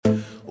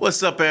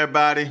What's up,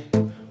 everybody?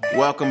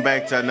 Welcome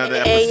back to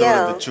another Hey, episode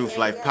yo. of the Truth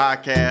Life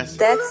Podcast.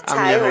 That's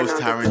I'm your Tyron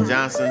host, on the Tyron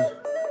Johnson,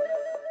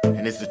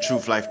 and it's the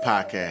Truth Life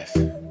Podcast.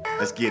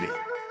 Let's get it.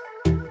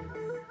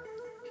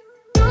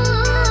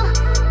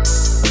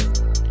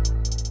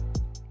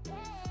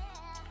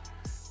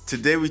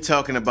 Today we're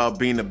talking about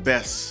being the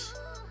best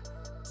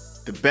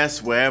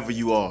wherever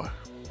you are.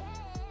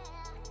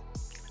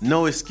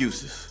 No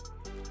excuses.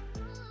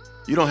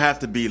 You don't have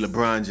to be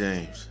LeBron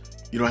James.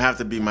 You don't have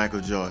to be Michael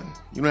Jordan.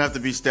 You don't have to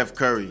be Steph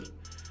Curry.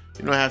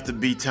 You don't have to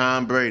be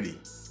Tom Brady.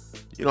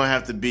 You don't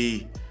have to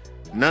be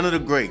none of the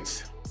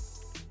greats.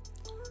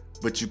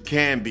 But you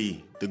can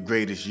be the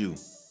greatest you.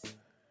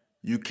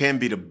 You can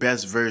be the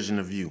best version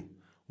of you,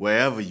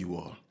 wherever you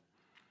are.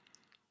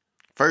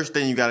 First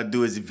thing you got to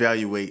do is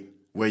evaluate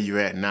where you're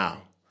at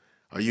now.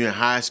 Are you in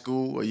high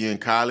school? Are you in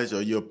college? Or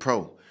are you a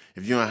pro?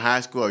 If you're in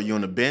high school, are you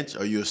on the bench?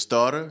 Are you a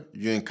starter?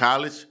 If you're in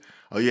college,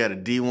 are you at a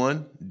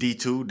D1,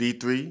 D2,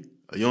 D3?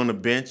 Are you on the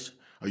bench?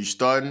 Are you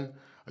starting?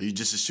 Are you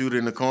just a shooter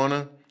in the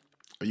corner?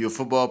 Are you a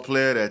football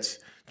player that's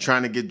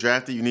trying to get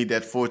drafted? You need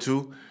that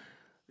 4-2.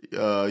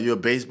 You're a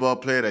baseball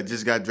player that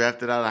just got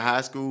drafted out of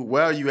high school.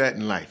 Where are you at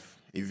in life?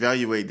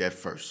 Evaluate that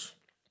first.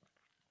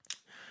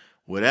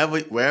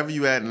 Wherever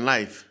you at in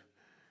life,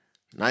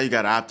 now you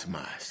got to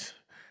optimize.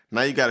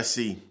 Now you got to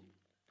see,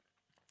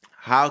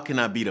 how can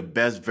I be the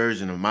best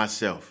version of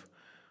myself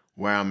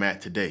where I'm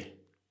at today?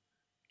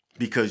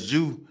 Because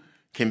you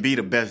can be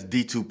the best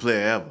D2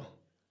 player ever.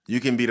 You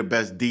can be the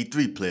best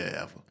D3 player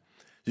ever.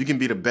 You can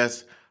be the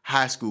best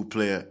high school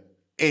player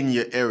in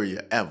your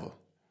area ever.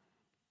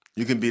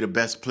 You can be the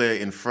best player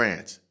in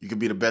France. You can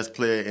be the best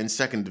player in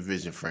second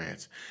division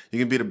France. You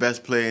can be the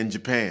best player in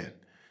Japan.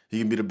 You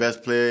can be the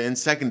best player in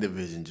second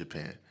division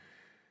Japan.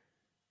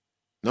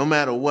 No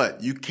matter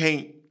what, you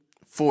can't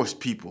force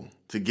people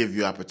to give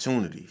you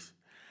opportunities,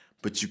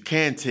 but you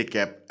can take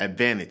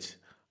advantage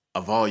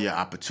of all your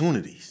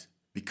opportunities,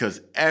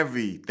 because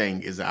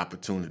everything is an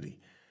opportunity.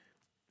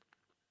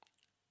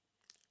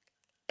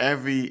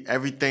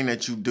 Everything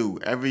that you do,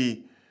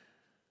 every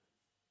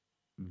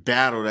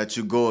battle that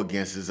you go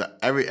against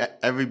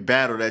every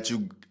battle that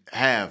you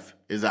have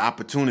is an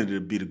opportunity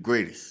to be the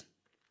greatest.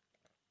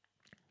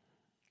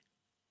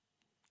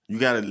 You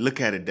got to look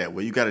at it that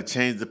way. You got to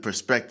change the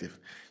perspective.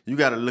 You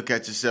got to look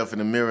at yourself in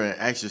the mirror and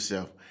ask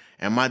yourself,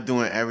 am I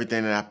doing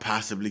everything that I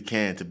possibly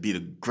can to be the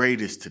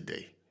greatest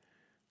today?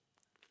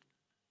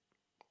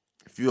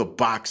 If you're a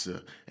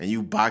boxer and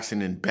you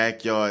boxing in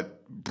backyard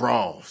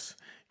brawls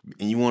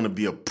and you want to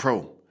be a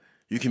pro,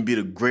 you can be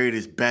the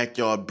greatest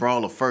backyard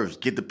brawler first.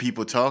 Get the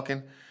people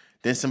talking,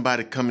 then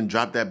somebody come and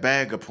drop that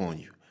bag upon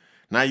you.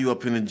 Now you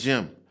up in the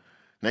gym.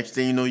 Next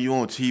thing you know, you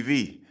on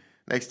TV.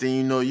 Next thing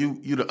you know, you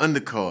the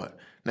undercard.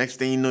 Next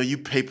thing you know, you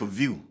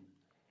pay-per-view.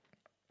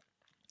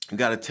 You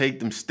got to take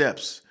them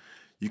steps.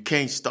 You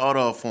can't start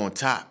off on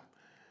top.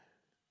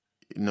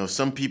 You know,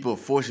 some people are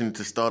fortunate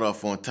to start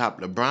off on top.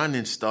 LeBron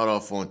didn't start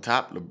off on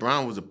top.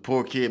 LeBron was a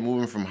poor kid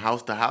moving from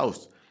house to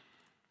house.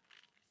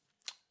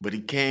 But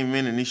he came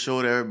in and he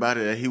showed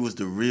everybody that he was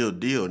the real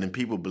deal. Then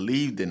people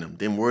believed in him.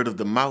 Then word of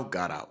the mouth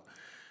got out.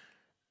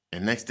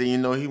 And next thing you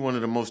know, he one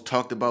of the most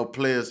talked about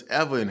players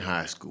ever in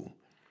high school.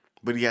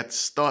 But he had to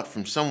start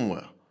from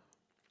somewhere.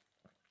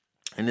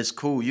 And it's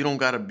cool. You don't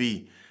got to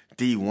be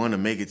D1 to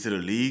make it to the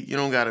league. You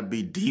don't got to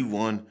be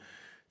D1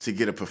 to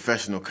get a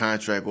professional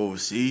contract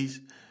overseas.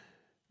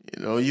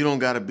 You know, you don't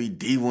got to be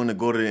D1 to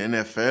go to the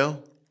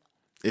NFL.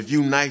 If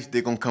you nice,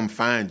 they're going to come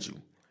find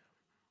you.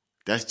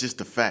 That's just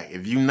a fact.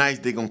 If you nice,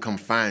 they're going to come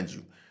find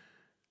you.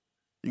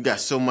 You got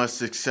so much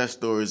success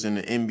stories in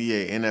the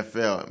NBA,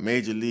 NFL,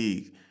 Major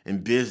League,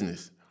 and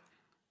business.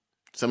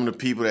 Some of the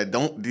people that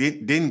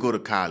didn't go to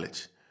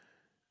college,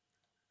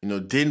 you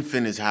know, didn't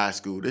finish high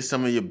school. They're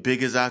some of your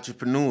biggest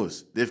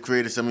entrepreneurs. They've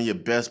created some of your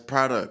best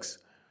products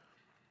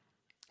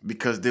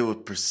because they were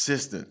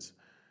persistent.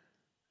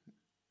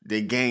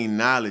 They gained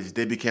knowledge.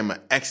 They became an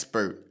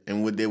expert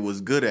in what they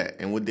was good at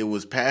and what they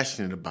was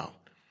passionate about.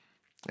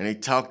 And they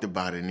talked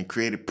about it and they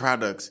created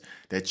products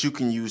that you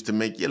can use to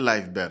make your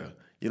life better.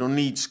 You don't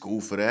need school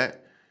for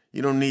that.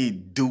 You don't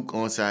need Duke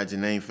onside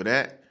your name for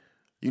that.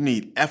 You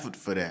need effort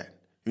for that.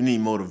 You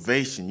need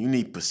motivation. You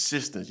need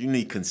persistence. You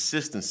need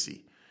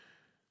consistency.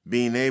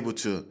 Being able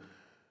to,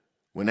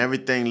 when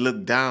everything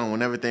looked down,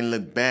 when everything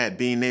looked bad,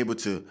 being able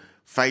to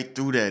fight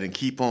through that and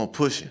keep on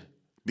pushing.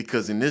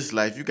 Because in this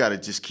life, you got to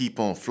just keep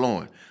on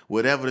flowing.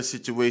 Whatever the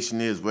situation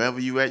is,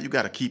 wherever you at, you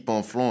got to keep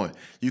on flowing.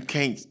 You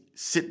can't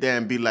sit there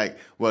and be like,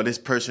 well, this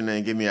person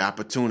didn't give me an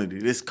opportunity.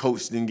 This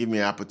coach didn't give me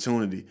an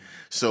opportunity.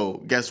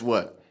 So guess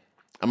what?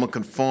 I'm going to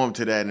conform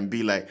to that and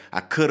be like, I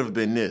could have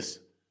been this.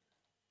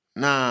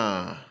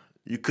 Nah,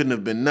 you couldn't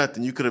have been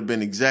nothing. You could have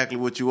been exactly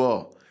what you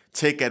are.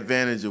 Take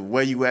advantage of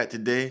where you at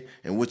today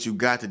and what you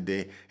got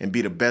today and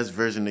be the best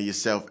version of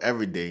yourself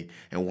every day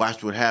and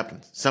watch what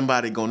happens.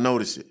 Somebody gonna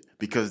notice it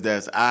because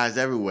there's eyes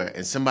everywhere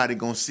and somebody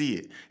gonna see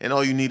it. And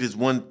all you need is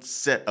one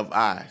set of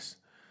eyes.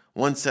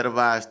 One set of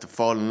eyes to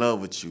fall in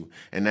love with you,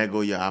 and there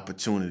go your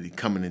opportunity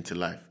coming into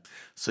life.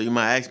 So you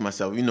might ask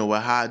myself, you know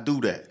what, how I do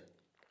that?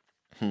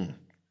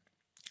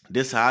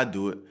 This how I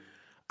do it.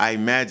 I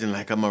imagine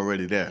like I'm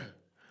already there.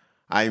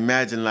 I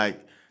imagine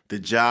like the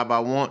job I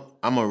want,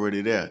 I'm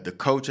already there. The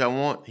coach I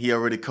want, he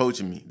already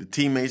coaching me. The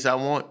teammates I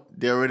want,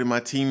 they're already my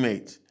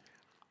teammates.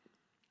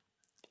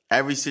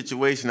 Every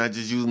situation, I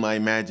just use my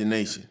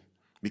imagination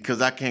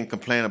because I can't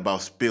complain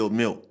about spilled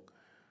milk.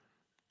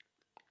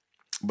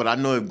 But I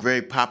know if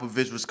Greg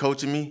Popovich was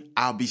coaching me,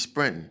 I'll be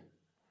sprinting.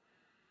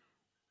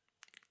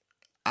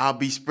 I'll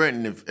be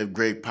sprinting if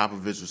Greg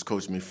Popovich was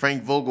coaching me.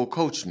 Frank Vogel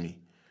coached me.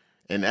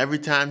 And every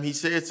time he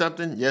said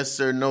something, yes,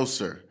 sir, no,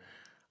 sir.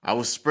 I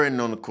was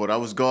sprinting on the court. I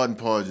was guarding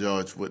Paul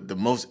George with the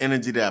most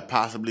energy that I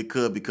possibly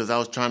could because I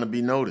was trying to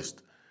be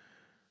noticed.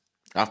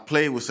 I've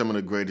played with some of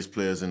the greatest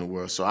players in the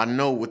world, so I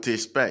know what to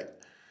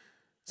expect.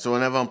 So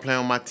whenever I'm playing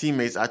with my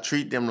teammates, I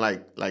treat them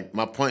like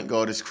my point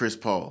guard is Chris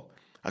Paul.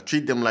 I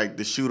treat them like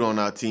the shooter on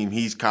our team,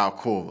 he's Kyle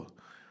Korver.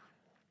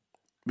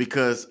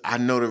 Because I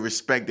know the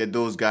respect that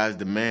those guys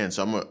demand.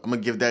 So I'm gonna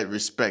give that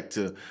respect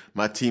to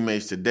my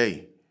teammates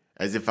today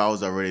as if I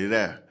was already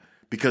there.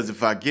 Because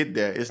if I get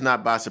there, it's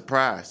not by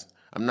surprise.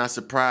 I'm not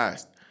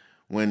surprised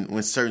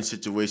when certain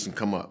situations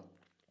come up.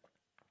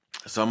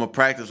 So I'm going to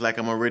practice like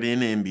I'm already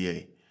in the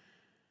NBA.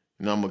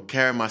 You know, I'm going to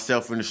carry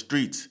myself in the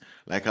streets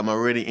like I'm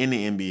already in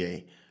the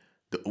NBA.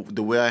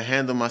 The way I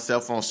handle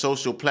myself on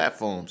social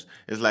platforms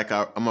is like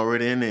I'm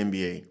already in the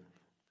NBA.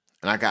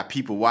 And I got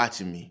people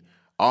watching me.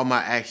 All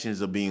my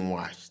actions are being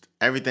watched.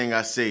 Everything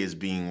I say is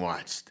being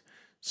watched.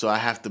 So I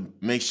have to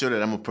make sure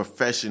that I'm a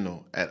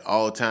professional at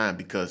all times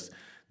because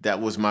that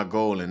was my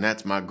goal, and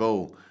that's my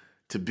goal,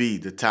 to be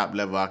the top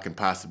level I can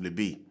possibly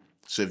be.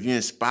 So if you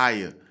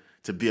inspire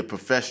to be a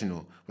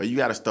professional, well, you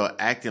got to start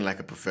acting like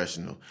a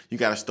professional. You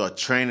got to start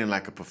training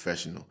like a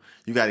professional.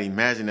 You got to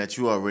imagine that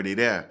you're already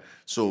there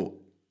so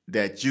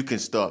that you can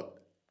start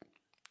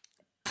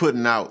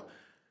putting out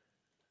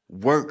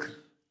work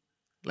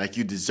like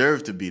you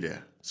deserve to be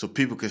there so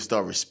people can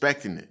start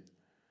respecting it.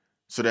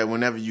 So that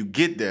whenever you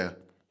get there,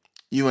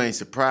 you ain't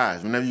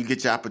surprised. Whenever you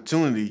get your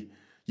opportunity,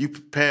 you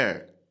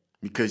prepared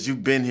because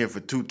you've been here for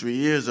 2-3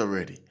 years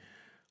already.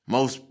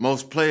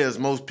 Most players,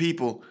 most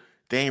people,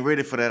 they ain't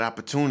ready for that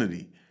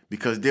opportunity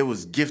because they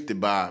was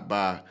gifted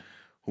by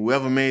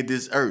whoever made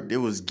this earth. They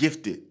was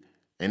gifted,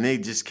 and they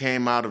just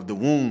came out of the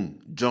womb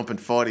jumping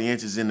 40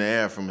 inches in the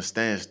air from a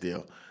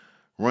standstill,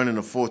 running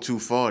a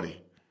 4.240.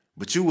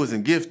 But you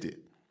wasn't gifted.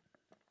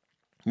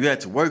 You had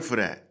to work for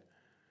that.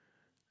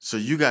 So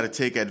you got to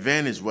take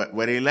advantage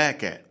where they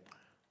lack at.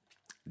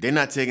 They're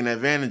not taking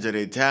advantage of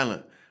their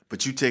talent,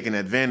 but you taking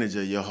advantage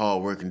of your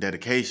hard work and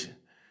dedication.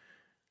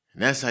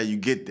 And that's how you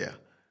get there.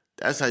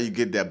 That's how you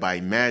get there, by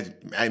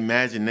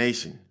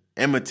imagination,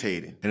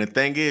 imitating. And the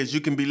thing is, you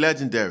can be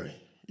legendary.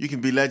 You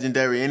can be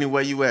legendary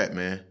anywhere you at,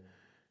 man.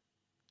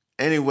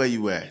 Anywhere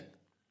you at.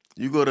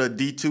 You go to a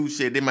D2,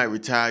 shit, they might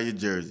retire your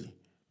jersey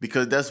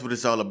because that's what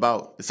it's all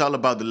about. It's all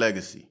about the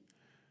legacy.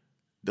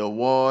 The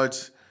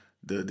awards,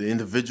 the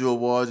individual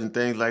awards and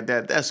things like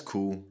that, that's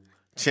cool.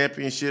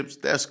 Championships,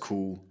 that's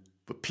cool.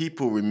 But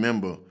people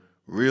remember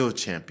real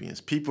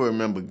champions. People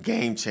remember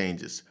game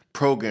changers,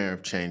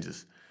 program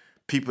changers,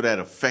 people that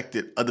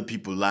affected other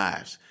people's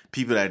lives,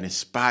 people that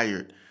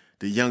inspired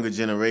the younger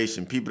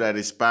generation, people that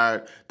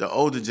inspired the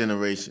older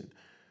generation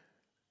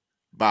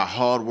by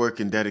hard work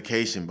and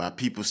dedication, by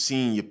people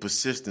seeing your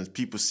persistence,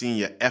 people seeing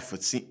your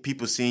effort,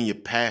 people seeing your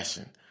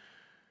passion.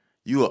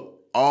 You will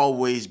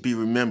always be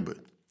remembered.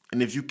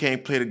 And if you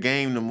can't play the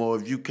game no more,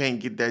 if you can't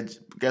get that,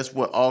 guess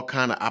what? All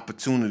kind of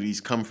opportunities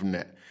come from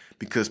that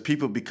because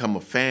people become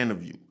a fan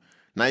of you.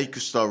 Now you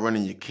can start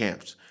running your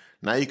camps.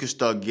 Now you can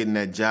start getting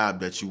that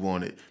job that you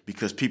wanted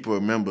because people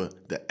remember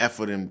the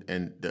effort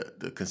and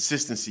the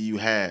consistency you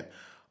had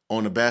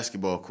on the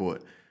basketball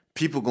court.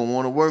 People going to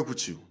want to work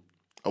with you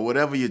or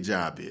whatever your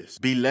job is.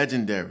 Be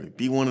legendary.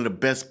 Be one of the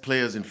best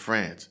players in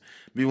France.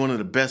 Be one of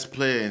the best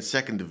players in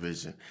second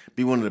division.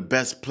 Be one of the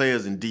best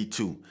players in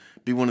D2.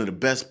 Be one of the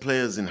best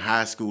players in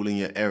high school in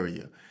your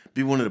area.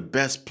 Be one of the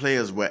best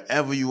players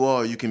wherever you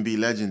are, you can be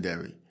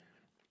legendary.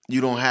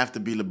 You don't have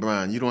to be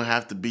LeBron. You don't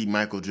have to be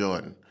Michael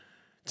Jordan.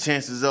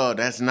 Chances are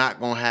that's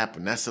not going to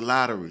happen. That's a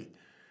lottery.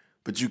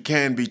 But you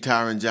can be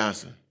Tyron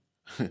Johnson.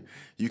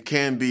 You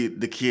can be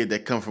the kid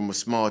that come from a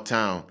small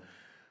town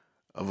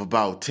of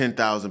about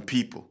 10,000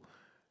 people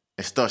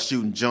and start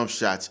shooting jump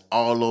shots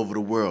all over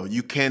the world.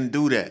 You can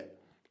do that.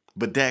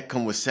 But that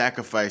come with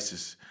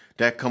sacrifices.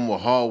 That come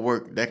with hard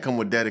work. That come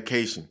with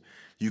dedication.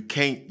 You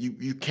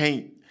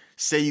can't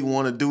say you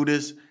want to do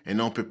this and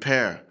don't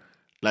prepare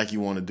like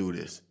you want to do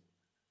this.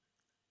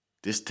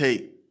 This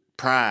take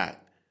pride.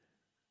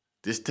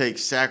 This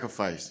takes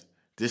sacrifice.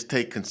 This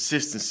take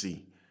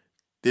consistency.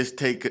 This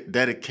take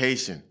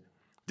dedication.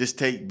 This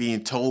take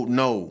being told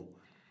no.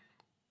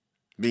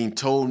 Being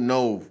told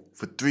no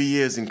for 3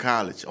 years in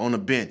college on a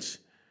bench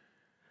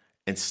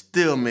and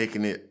still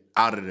making it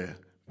out of there,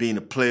 being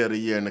a player of the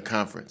year in the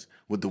conference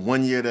with the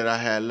 1 year that I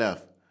had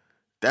left.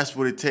 That's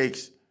what it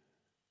takes.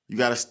 You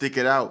got to stick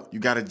it out. You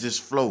got to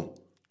just flow.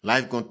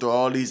 Life going to throw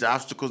all these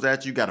obstacles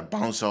at you. You got to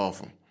bounce off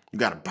them. You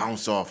got to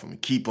bounce off them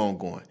and keep on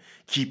going.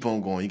 Keep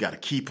on going. You got to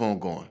keep on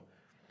going.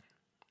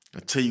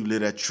 until you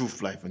live that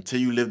truth life, until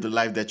you live the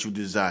life that you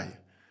desire.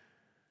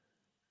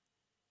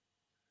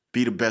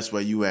 Be the best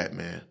where you at,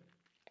 man.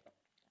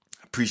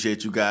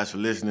 Appreciate you guys for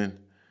listening.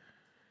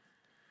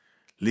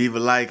 Leave a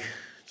like,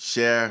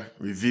 share,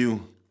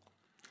 review.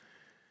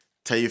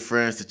 Tell your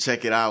friends to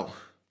check it out.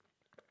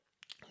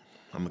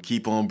 I'm going to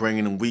keep on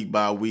bringing them week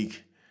by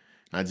week.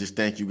 And I just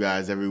thank you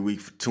guys every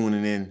week for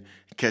tuning in and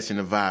catching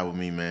the vibe with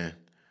me, man.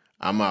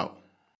 I'm out.